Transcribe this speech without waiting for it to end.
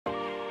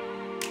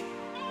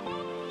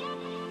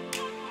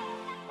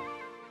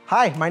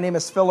Hi, my name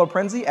is Phil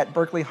Loprinzi at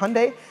Buerkle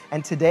Hyundai,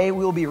 and today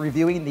we will be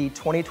reviewing the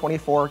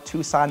 2024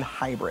 Tucson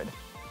Hybrid.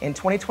 In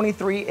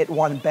 2023, it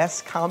won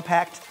Best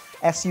Compact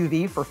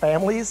SUV for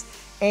families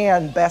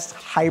and Best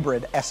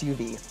Hybrid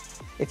SUV.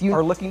 If you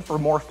are looking for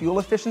more fuel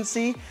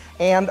efficiency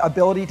and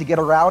ability to get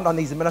around on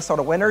these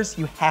Minnesota winters,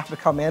 you have to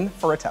come in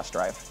for a test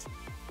drive.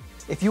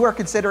 If you are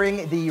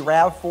considering the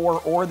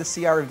RAV4 or the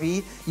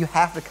CR-V, you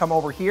have to come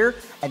over here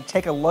and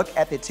take a look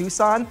at the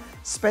Tucson.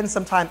 Spend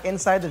some time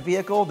inside the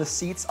vehicle. The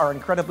seats are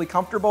incredibly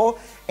comfortable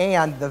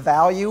and the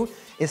value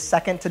is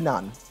second to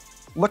none.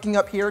 Looking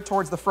up here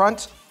towards the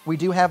front, we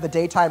do have the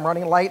daytime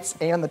running lights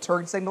and the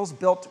turn signals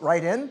built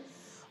right in.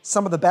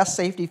 Some of the best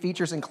safety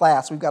features in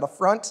class. We've got a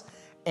front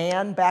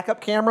and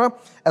backup camera,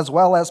 as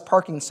well as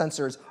parking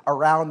sensors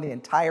around the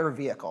entire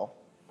vehicle.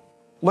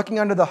 Looking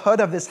under the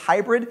hood of this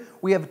hybrid,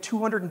 we have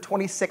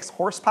 226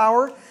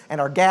 horsepower,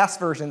 and our gas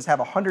versions have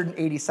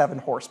 187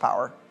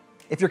 horsepower.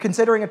 If you're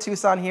considering a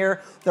Tucson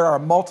here, there are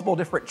multiple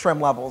different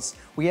trim levels.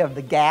 We have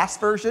the gas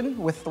version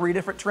with 3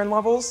 different trim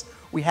levels.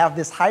 We have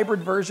this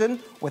hybrid version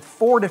with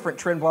 4 different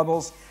trim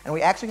levels, and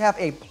we actually have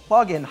a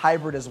plug-in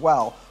hybrid as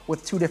well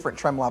with 2 different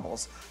trim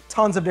levels.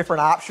 Tons of different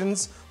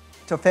options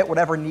to fit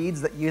whatever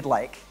needs that you'd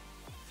like.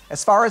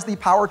 As far as the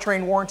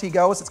powertrain warranty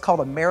goes, it's called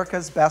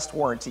America's Best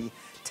Warranty.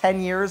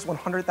 10 years,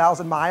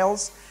 100,000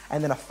 miles,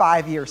 and then a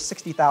 5-year,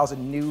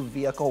 60,000 new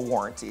vehicle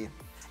warranty.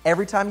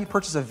 Every time you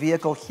purchase a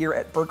vehicle here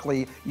at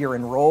Buerkle, you're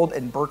enrolled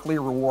in Buerkle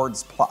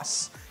Rewards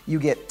Plus. You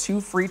get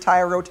 2 free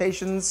tire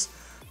rotations,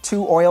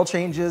 2 oil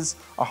changes,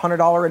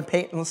 $100 in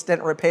paint and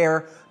stint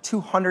repair,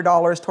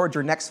 $200 towards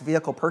your next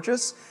vehicle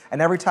purchase,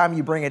 and every time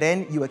you bring it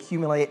in, you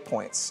accumulate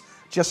points.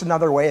 Just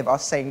another way of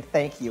us saying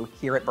thank you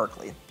here at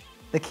Buerkle.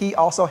 The key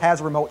also has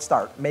remote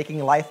start, making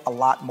life a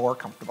lot more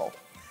comfortable.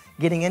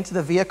 Getting into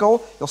the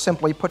vehicle, you'll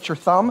simply put your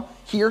thumb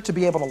here to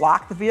be able to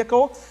lock the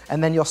vehicle,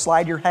 and then you'll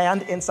slide your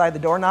hand inside the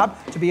doorknob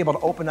to be able to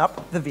open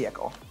up the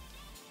vehicle.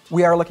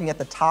 We are looking at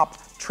the top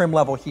trim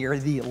level here,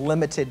 the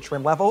limited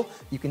trim level.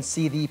 You can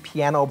see the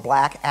piano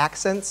black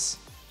accents.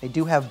 They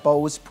do have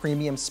Bose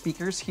premium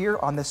speakers here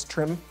on this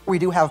trim. We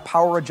do have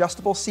power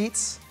adjustable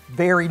seats,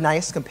 very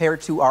nice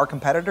compared to our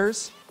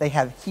competitors. They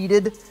have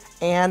heated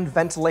and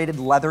ventilated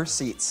leather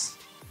seats.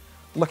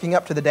 Looking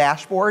up to the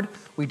dashboard,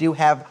 we do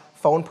have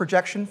phone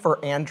projection for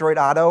Android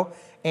Auto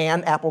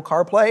and Apple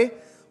CarPlay,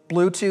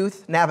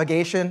 Bluetooth,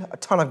 navigation, a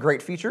ton of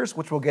great features,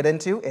 which we'll get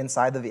into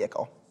inside the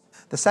vehicle.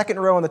 The second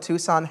row in the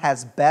Tucson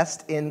has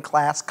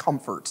best-in-class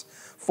comfort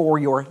for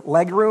your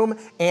legroom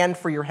and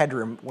for your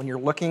headroom when you're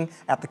looking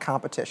at the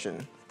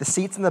competition. The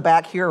seats in the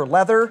back here are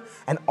leather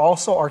and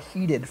also are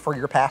heated for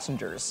your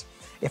passengers.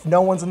 If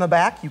no one's in the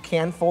back, you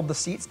can fold the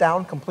seats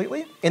down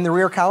completely. In the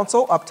rear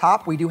console, up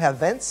top, we do have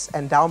vents,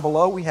 and down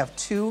below, we have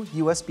 2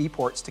 USB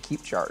ports to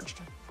keep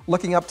charged.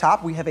 Looking up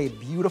top, we have a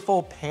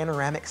beautiful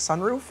panoramic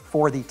sunroof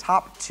for the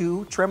top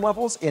 2 trim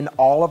levels in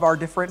all of our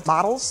different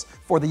models.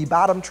 For the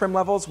bottom trim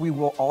levels, we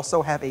will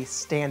also have a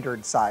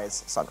standard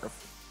size sunroof.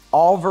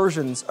 All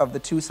versions of the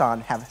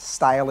Tucson have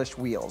stylish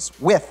wheels,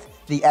 with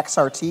the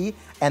XRT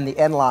and the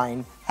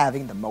N-Line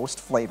having the most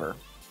flavor.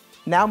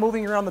 Now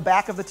moving around the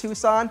back of the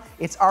Tucson,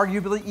 it's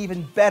arguably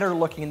even better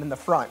looking than the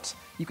front.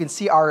 You can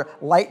see our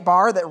light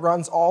bar that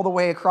runs all the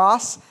way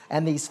across,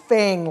 and these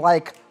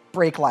fang-like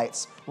brake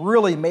lights.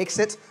 Really makes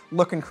it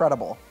look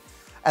incredible.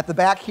 At the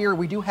back here,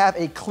 we do have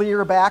a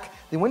clear back.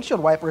 The windshield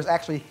wiper is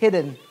actually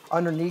hidden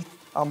underneath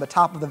on the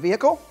top of the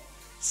vehicle.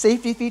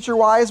 Safety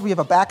feature-wise, we have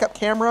a backup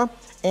camera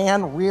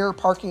and rear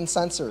parking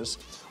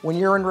sensors. When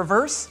you're in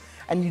reverse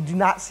and you do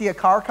not see a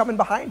car coming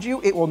behind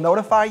you, it will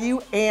notify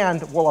you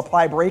and will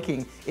apply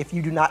braking if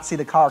you do not see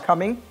the car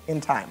coming in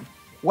time.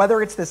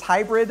 Whether it's this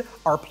hybrid,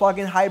 our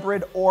plug-in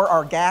hybrid, or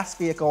our gas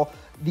vehicle,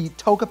 the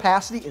tow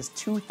capacity is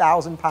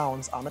 2,000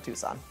 pounds on the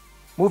Tucson.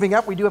 Moving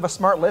up, we do have a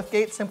smart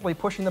liftgate, simply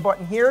pushing the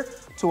button here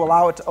to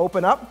allow it to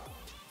open up.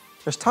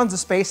 There's tons of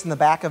space in the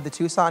back of the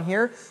Tucson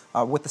here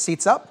with the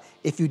seats up.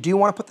 If you do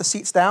want to put the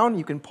seats down,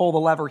 you can pull the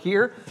lever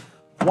here.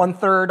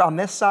 1/3 on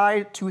this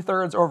side,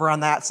 2/3 over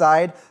on that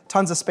side.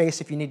 Tons of space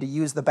if you need to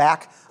use the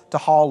back to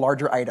haul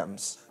larger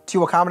items.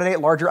 To accommodate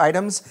larger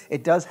items,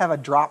 it does have a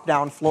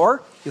drop-down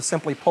floor. You'll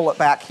simply pull it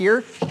back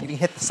here. You can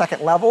hit the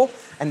second level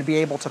and be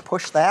able to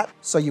push that,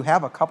 so you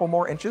have a couple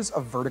more inches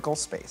of vertical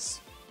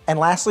space. And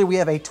lastly, we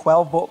have a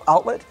 12-volt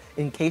outlet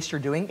in case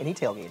you're doing any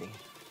tailgating.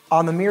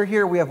 On the mirror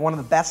here, we have one of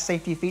the best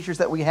safety features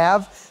that we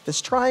have.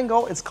 This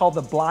triangle is called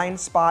the blind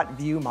spot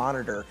view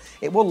monitor.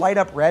 It will light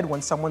up red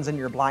when someone's in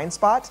your blind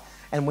spot,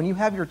 and when you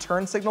have your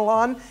turn signal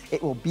on,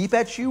 it will beep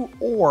at you,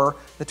 or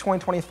the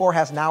 2024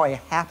 has now a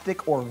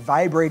haptic or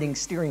vibrating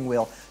steering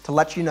wheel to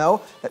let you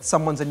know that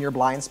someone's in your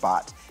blind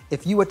spot.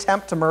 If you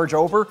attempt to merge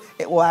over,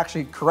 it will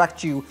actually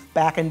correct you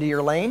back into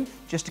your lane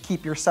just to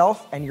keep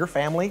yourself and your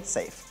family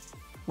safe.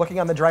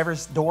 Looking on the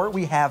driver's door,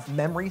 we have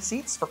memory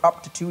seats for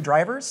up to 2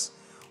 drivers.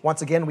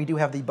 Once again, we do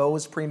have the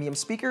Bose premium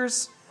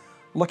speakers.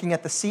 Looking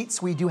at the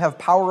seats, we do have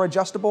power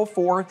adjustable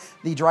for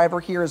the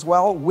driver here as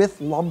well with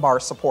lumbar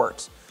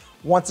support.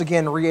 Once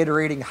again,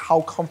 reiterating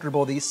how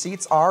comfortable these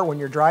seats are when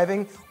you're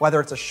driving,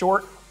 whether it's a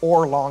short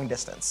or long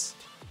distance.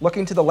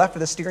 Looking to the left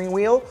of the steering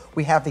wheel,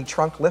 we have the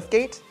trunk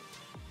liftgate,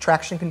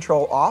 traction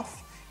control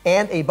off,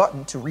 and a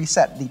button to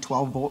reset the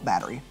 12-volt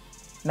battery.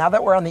 Now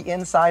that we're on the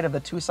inside of the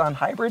Tucson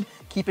Hybrid,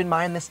 keep in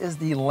mind this is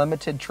the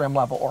limited trim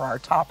level, or our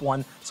top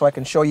one, so I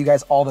can show you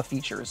guys all the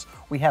features.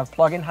 We have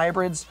plug-in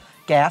hybrids,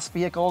 gas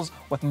vehicles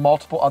with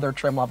multiple other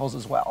trim levels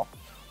as well.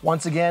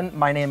 Once again,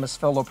 my name is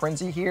Phil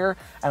Loprinzi here,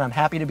 and I'm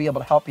happy to be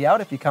able to help you out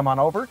if you come on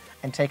over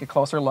and take a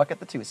closer look at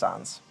the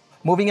Tucsons.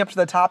 Moving up to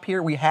the top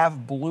here, we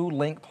have Blue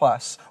Link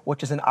Plus,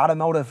 which is an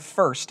automotive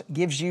first.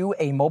 Gives you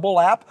a mobile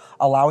app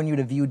allowing you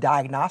to view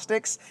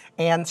diagnostics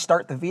and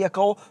start the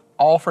vehicle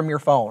all from your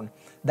phone.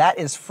 That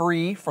is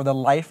free for the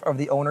life of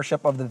the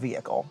ownership of the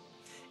vehicle.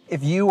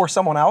 If you or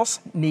someone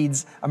else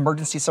needs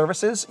emergency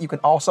services, you can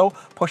also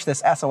push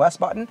this SOS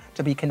button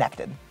to be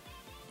connected.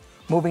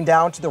 Moving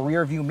down to the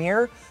rear view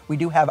mirror, we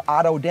do have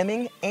auto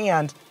dimming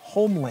and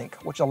Home Link,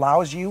 which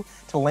allows you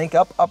to link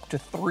up to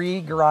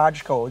 3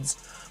 garage codes.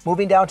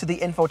 Moving down to the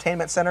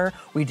infotainment center,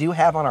 we do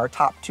have on our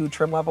top 2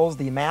 trim levels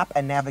the map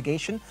and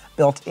navigation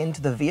built into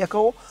the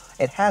vehicle.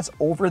 It has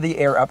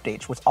over-the-air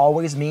updates, which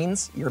always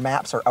means your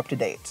maps are up to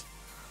date.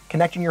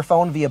 Connecting your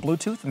phone via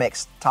Bluetooth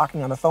makes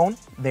talking on the phone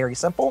very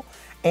simple,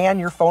 and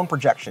your phone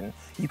projection.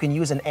 You can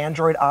use an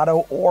Android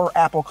Auto or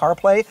Apple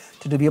CarPlay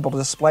to be able to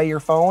display your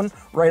phone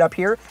right up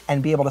here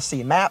and be able to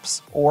see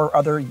maps or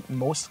other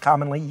most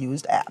commonly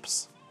used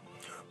apps.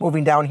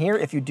 Moving down here,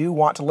 if you do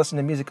want to listen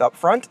to music up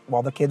front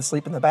while the kids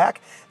sleep in the back,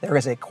 there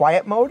is a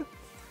quiet mode.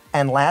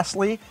 And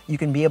lastly, you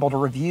can be able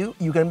to view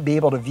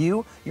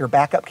your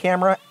backup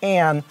camera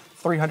and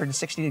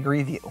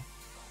 360-degree view.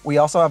 We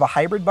also have a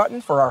hybrid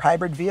button for our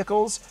hybrid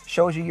vehicles,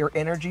 shows you your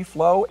energy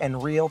flow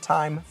and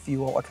real-time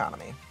fuel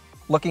economy.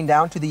 Looking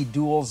down to the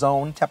dual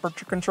zone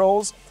temperature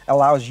controls,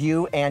 allows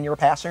you and your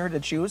passenger to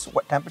choose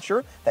what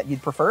temperature that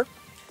you'd prefer.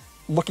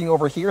 Looking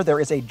over here, there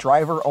is a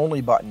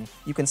driver-only button.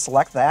 You can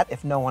select that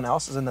if no one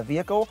else is in the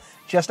vehicle,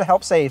 just to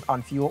help save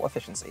on fuel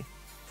efficiency.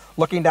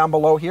 Looking down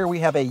below here, we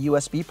have a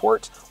USB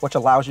port, which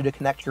allows you to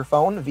connect your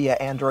phone via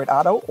Android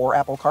Auto or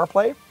Apple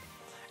CarPlay.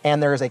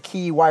 And there is a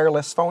key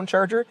wireless phone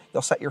charger.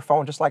 You'll set your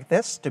phone just like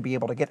this to be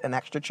able to get an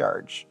extra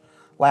charge.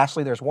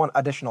 Lastly, there's one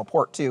additional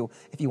port too,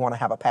 if you want to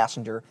have a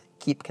passenger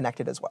keep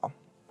connected as well.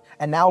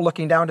 And now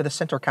looking down to the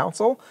center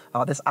console,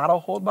 this auto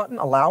hold button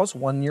allows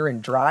when you're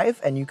in drive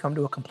and you come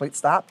to a complete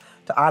stop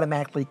to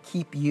automatically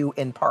keep you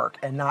in park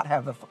and not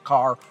have the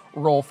car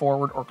roll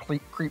forward or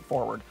creep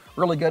forward.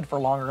 Really good for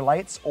longer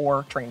lights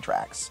or train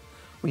tracks.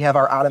 We have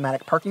our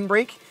automatic parking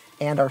brake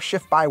and our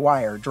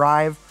shift-by-wire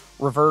drive,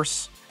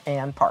 reverse,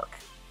 and park.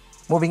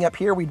 Moving up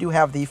here, we do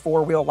have the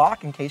 4-wheel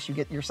lock in case you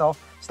get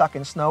yourself stuck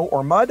in snow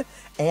or mud,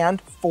 and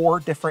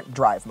 4 different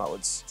drive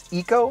modes: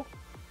 Eco,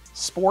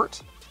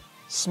 Sport,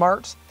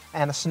 Smart,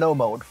 and a snow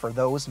mode for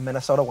those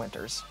Minnesota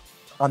winters.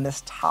 On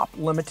this top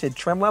limited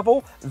trim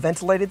level,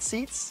 ventilated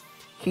seats,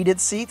 heated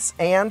seats,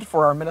 and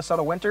for our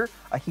Minnesota winter,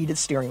 a heated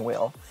steering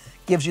wheel.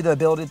 Gives you the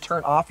ability to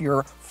turn off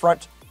your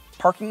front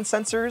parking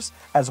sensors,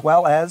 as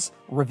well as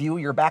review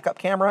your backup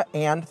camera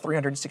and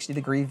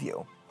 360-degree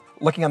view.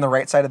 Looking on the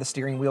right side of the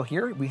steering wheel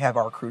here, we have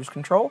our cruise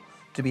control.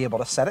 To be able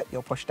to set it,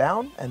 you'll push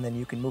down, and then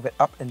you can move it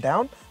up and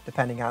down,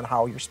 depending on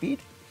your speed.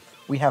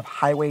 We have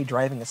Highway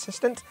Driving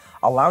Assistant,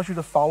 allows you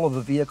to follow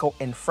the vehicle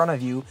in front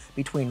of you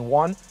between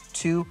 1,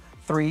 2,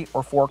 3,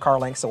 or 4 car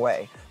lengths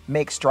away.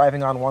 Makes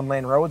driving on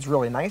one-lane roads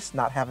really nice,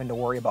 not having to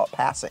worry about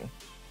passing.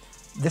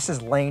 This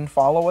is Lane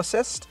Follow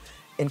Assist.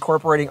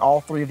 Incorporating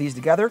all 3 of these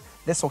together,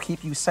 this will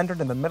keep you centered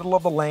in the middle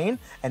of the lane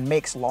and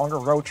makes longer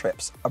road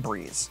trips a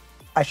breeze.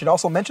 I should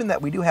also mention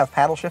that we do have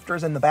paddle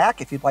shifters in the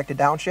back if you'd like to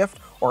downshift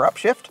or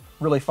upshift.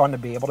 Really fun to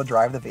be able to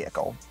drive the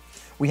vehicle.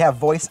 We have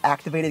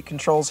voice-activated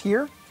controls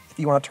here. If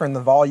you want to turn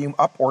the volume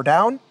up or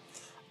down,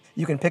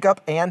 you can pick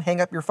up and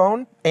hang up your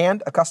phone,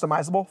 and a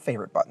customizable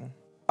favorite button.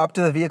 Up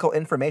to the Vehicle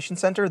Information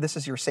Center, this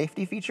is your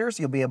safety features.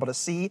 You'll be able to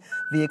see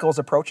vehicles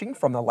approaching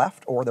from the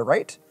left or the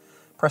right.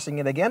 Pressing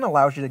it again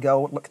allows you to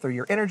go look through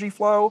your energy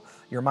flow,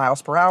 your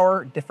miles per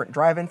hour, different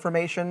drive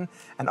information,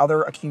 and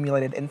other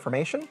accumulated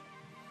information.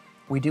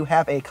 We do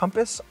have a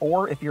compass,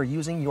 or if you're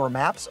using your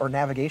maps or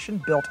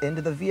navigation built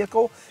into the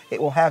vehicle,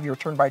 it will have your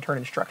turn-by-turn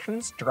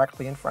instructions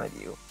directly in front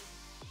of you.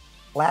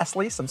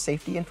 Lastly, some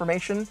safety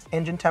information,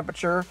 engine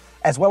temperature,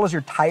 as well as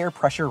your tire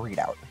pressure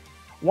readout.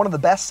 One of the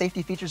best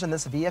safety features in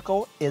this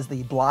vehicle is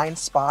the blind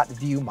spot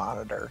view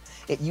monitor.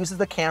 It uses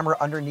the camera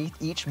underneath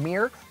each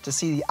mirror to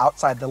see the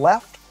outside the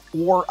left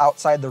or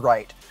outside the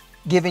right,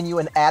 giving you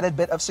an added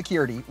bit of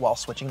security while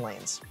switching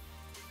lanes.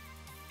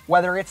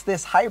 Whether it's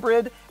this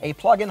hybrid, a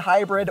plug-in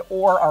hybrid,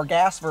 or our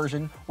gas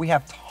version, we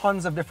have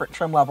tons of different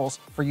trim levels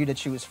for you to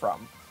choose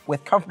from.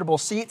 With comfortable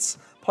seats,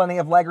 plenty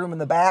of legroom in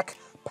the back,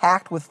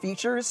 packed with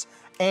features,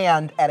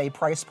 and at a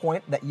price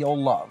point that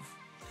you'll love.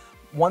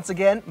 Once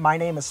again, my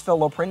name is Phil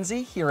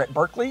Loprinzi here at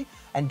Buerkle,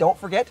 and don't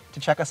forget to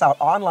check us out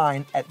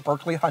online at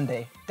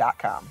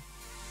buerklehyundai.com.